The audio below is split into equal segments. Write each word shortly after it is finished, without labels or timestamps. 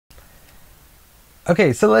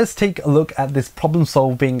Okay, so let's take a look at this problem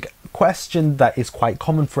solving question that is quite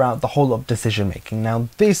common throughout the whole of decision making. Now,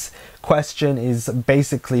 this question is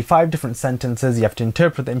basically 5 different sentences. You have to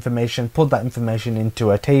interpret the information, put that information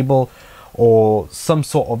into a table or some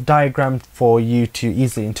sort of diagram for you to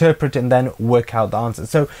easily interpret and then work out the answer.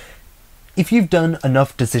 So if you've done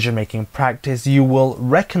enough decision making practice, you will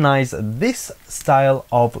recognize this style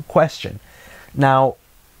of question. Now,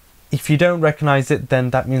 if you don't recognize it,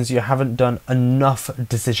 then that means you haven't done enough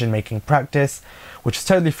decision-making practice, which is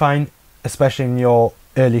totally fine, especially in your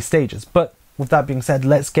early stages. But with that being said,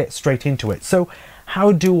 let's get straight into it. So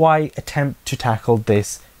how do I attempt to tackle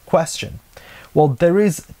this question? Well, there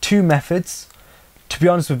is 2 methods. To be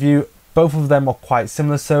honest with you, both of them are quite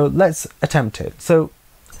similar, so let's attempt it. So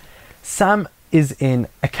Sam is in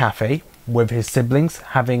a cafe with his siblings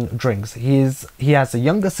having drinks. He has a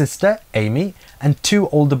younger sister, Amy, and 2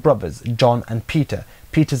 older brothers, John and Peter.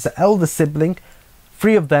 Peter's the elder sibling.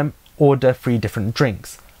 3 of them order 3 different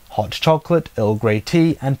drinks: hot chocolate, Earl Grey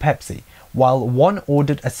tea, and Pepsi, while one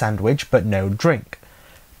ordered a sandwich but no drink.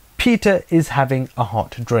 Peter is having a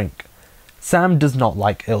hot drink. Sam does not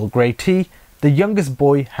like Earl Grey tea. The youngest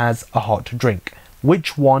boy has a hot drink.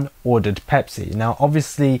 Which one ordered Pepsi? Now,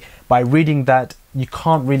 obviously, by reading that, you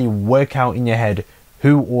can't really work out in your head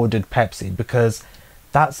who ordered Pepsi, because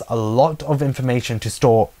that's a lot of information to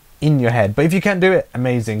store in your head. But if you can do it,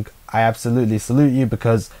 amazing. I absolutely salute you,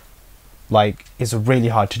 because it's really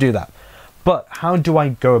hard to do that. But how do I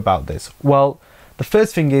go about this? Well, the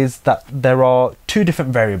first thing is that there are 2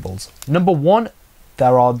 different variables. Number 1,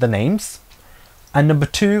 there are the names, and number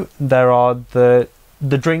 2, there are the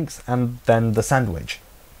drinks and then the sandwich.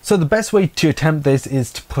 So the best way to attempt this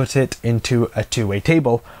is to put it into a 2-way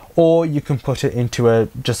table, or you can put it into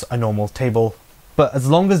just a normal table. But as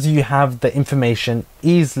long as you have the information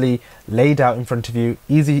easily laid out in front of you,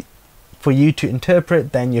 easy for you to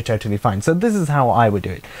interpret, then you're totally fine. So this is how I would do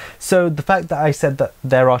it. So the fact that I said that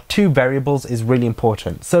there are 2 variables is really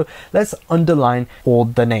important. So let's underline all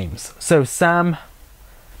the names. So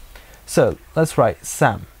let's write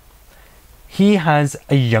Sam. He has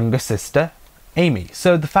a younger sister, Amy.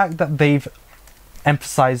 So the fact that they've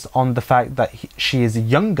emphasized on the fact that she is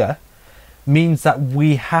younger means that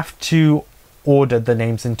we have to order the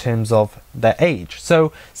names in terms of their age.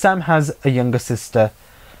 So Sam has a younger sister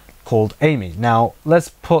called Amy. Now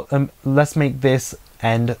let's make this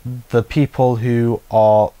end the people who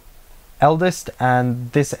are eldest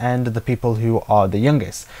and this end the people who are the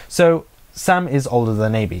youngest. So Sam is older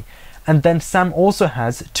than Amy. And then Sam also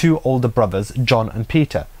has 2 older brothers, John and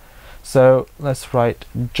Peter. So let's write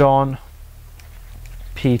John,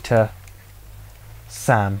 Peter,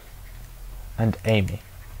 Sam, and Amy.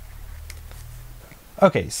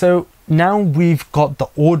 Okay, so now we've got the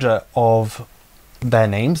order of their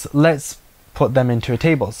names. Let's put them into a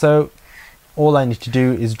table. So all I need to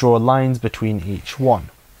do is draw lines between each one.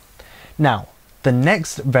 Now, the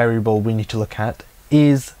next variable we need to look at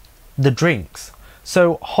is the drinks.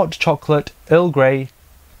 So hot chocolate, Earl Grey,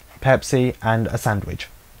 Pepsi, and a sandwich.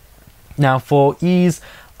 Now for ease,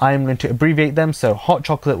 I'm going to abbreviate them. So hot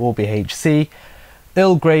chocolate will be HC,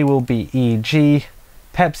 Earl Grey will be EG,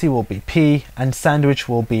 Pepsi will be P, and sandwich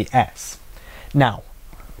will be S. Now,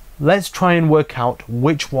 let's try and work out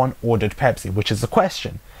which one ordered Pepsi, which is the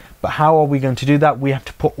question. But how are we going to do that? We have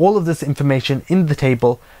to put all of this information in the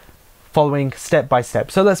table following step by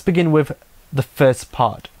step. So let's begin with the first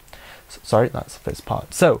part. Sorry, that's the first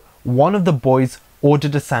part. So one of the boys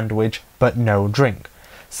ordered a sandwich but no drink.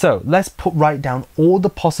 So let's write down all the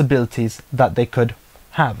possibilities that they could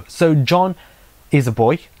have. So John is a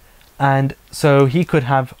boy, and so he could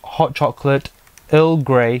have hot chocolate, Earl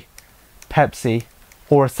Grey, Pepsi,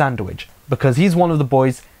 or a sandwich. Because he's one of the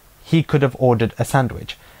boys, he could have ordered a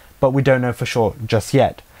sandwich, but we don't know for sure just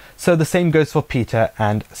yet. So the same goes for Peter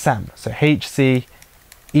and Sam. So HC,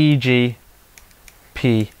 EG,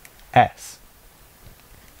 P, S.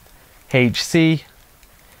 HC,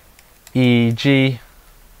 EG,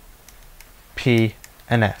 P,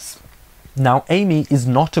 and S. Now Amy is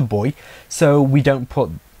not a boy, so we don't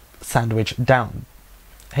put sandwich down.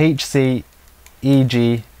 HC,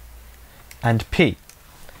 EG, and P.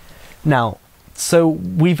 Now, so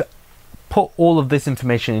we've put all of this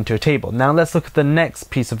information into a table. Now let's look at the next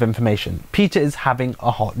piece of information. Peter is having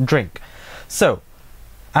a hot drink. So,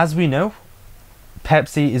 as we know,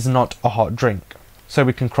 Pepsi is not a hot drink, so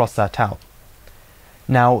we can cross that out.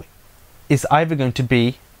 Now, it's either going to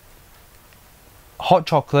be hot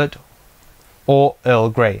chocolate or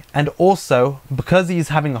Earl Grey. And also, because he's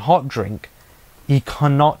having a hot drink, he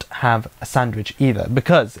cannot have a sandwich either,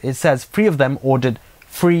 because it says 3 of them ordered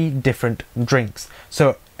 3 different drinks.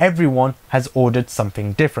 So everyone has ordered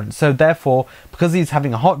something different. So therefore, because he's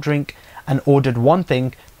having a hot drink and ordered one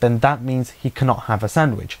thing, then that means he cannot have a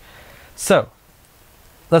sandwich. So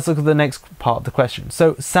let's look at the next part of the question.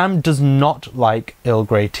 So Sam does not like Earl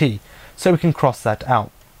Grey tea, so we can cross that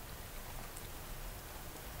out.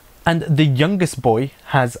 And the youngest boy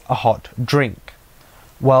has a hot drink.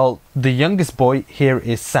 Well, the youngest boy here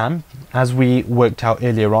is Sam, as we worked out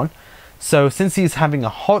earlier on. So since he's having a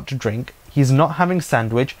hot drink, he's not having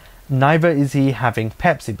sandwich, neither is he having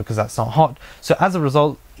Pepsi because that's not hot. So as a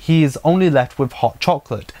result, he is only left with hot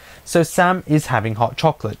chocolate. So Sam is having hot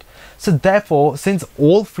chocolate. So therefore, since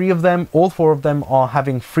all four of them are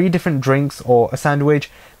having 3 different drinks or a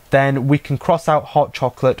sandwich, then we can cross out hot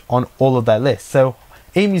chocolate on all of their lists. So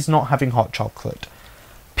Amy's not having hot chocolate.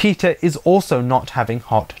 Peter is also not having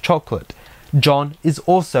hot chocolate. John is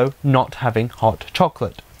also not having hot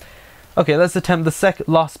chocolate. Okay, let's attempt the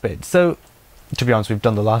last bit. So, to be honest, we've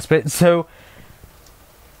done the last bit. So,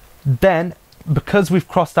 then, because we've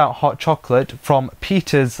crossed out hot chocolate from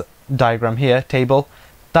Peter's diagram here, table,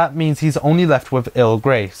 that means he's only left with Earl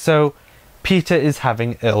Grey. So, Peter is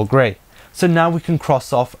having Earl Grey. So now we can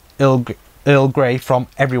cross off Earl Grey from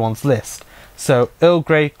everyone's list. So, Earl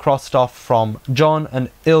Grey crossed off from John and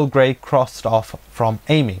Earl Grey crossed off from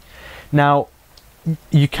Amy. Now,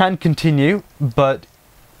 you can continue, but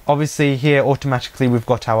obviously here automatically we've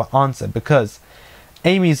got our answer because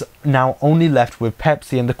Amy's now only left with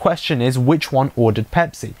Pepsi, and the question is which one ordered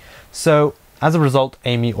Pepsi. So as a result,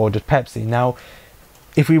 Amy ordered Pepsi. Now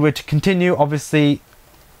if we were to continue, obviously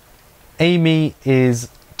Amy is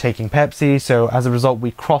taking Pepsi, so as a result we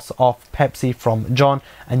cross off Pepsi from John,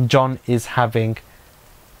 and John is having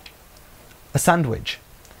a sandwich.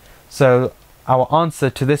 So our answer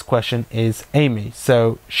to this question is Amy,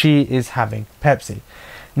 so she is having Pepsi.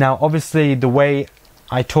 Now obviously the way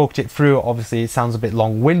I talked it through, obviously it sounds a bit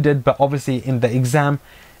long-winded, but obviously in the exam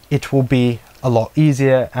it will be a lot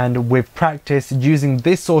easier, and with practice using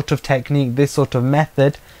this sort of technique, this sort of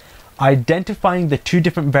method, identifying the 2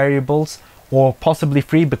 different variables, or possibly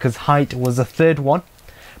 3 because height was a 3rd one,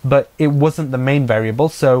 but it wasn't the main variable.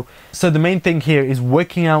 So the main thing here is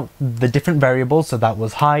working out the different variables, so that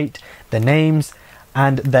was height, the names,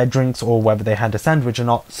 and their drinks, or whether they had a sandwich or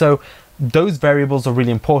not. So those variables are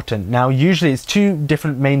really important. Now usually it's 2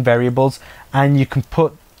 different main variables and you can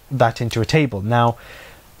put that into a table. Now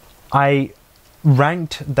I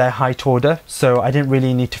ranked their height order, so I didn't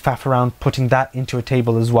really need to faff around putting that into a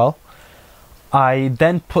table as well. I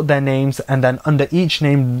then put their names, and then under each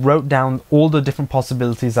name wrote down all the different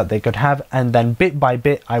possibilities that they could have, and then bit by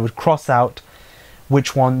bit I would cross out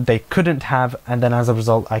which one they couldn't have, and then as a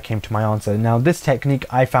result I came to my answer. Now this technique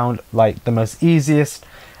I found like the most easiest,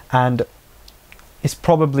 and it's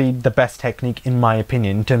probably the best technique in my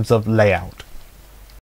opinion in terms of layout.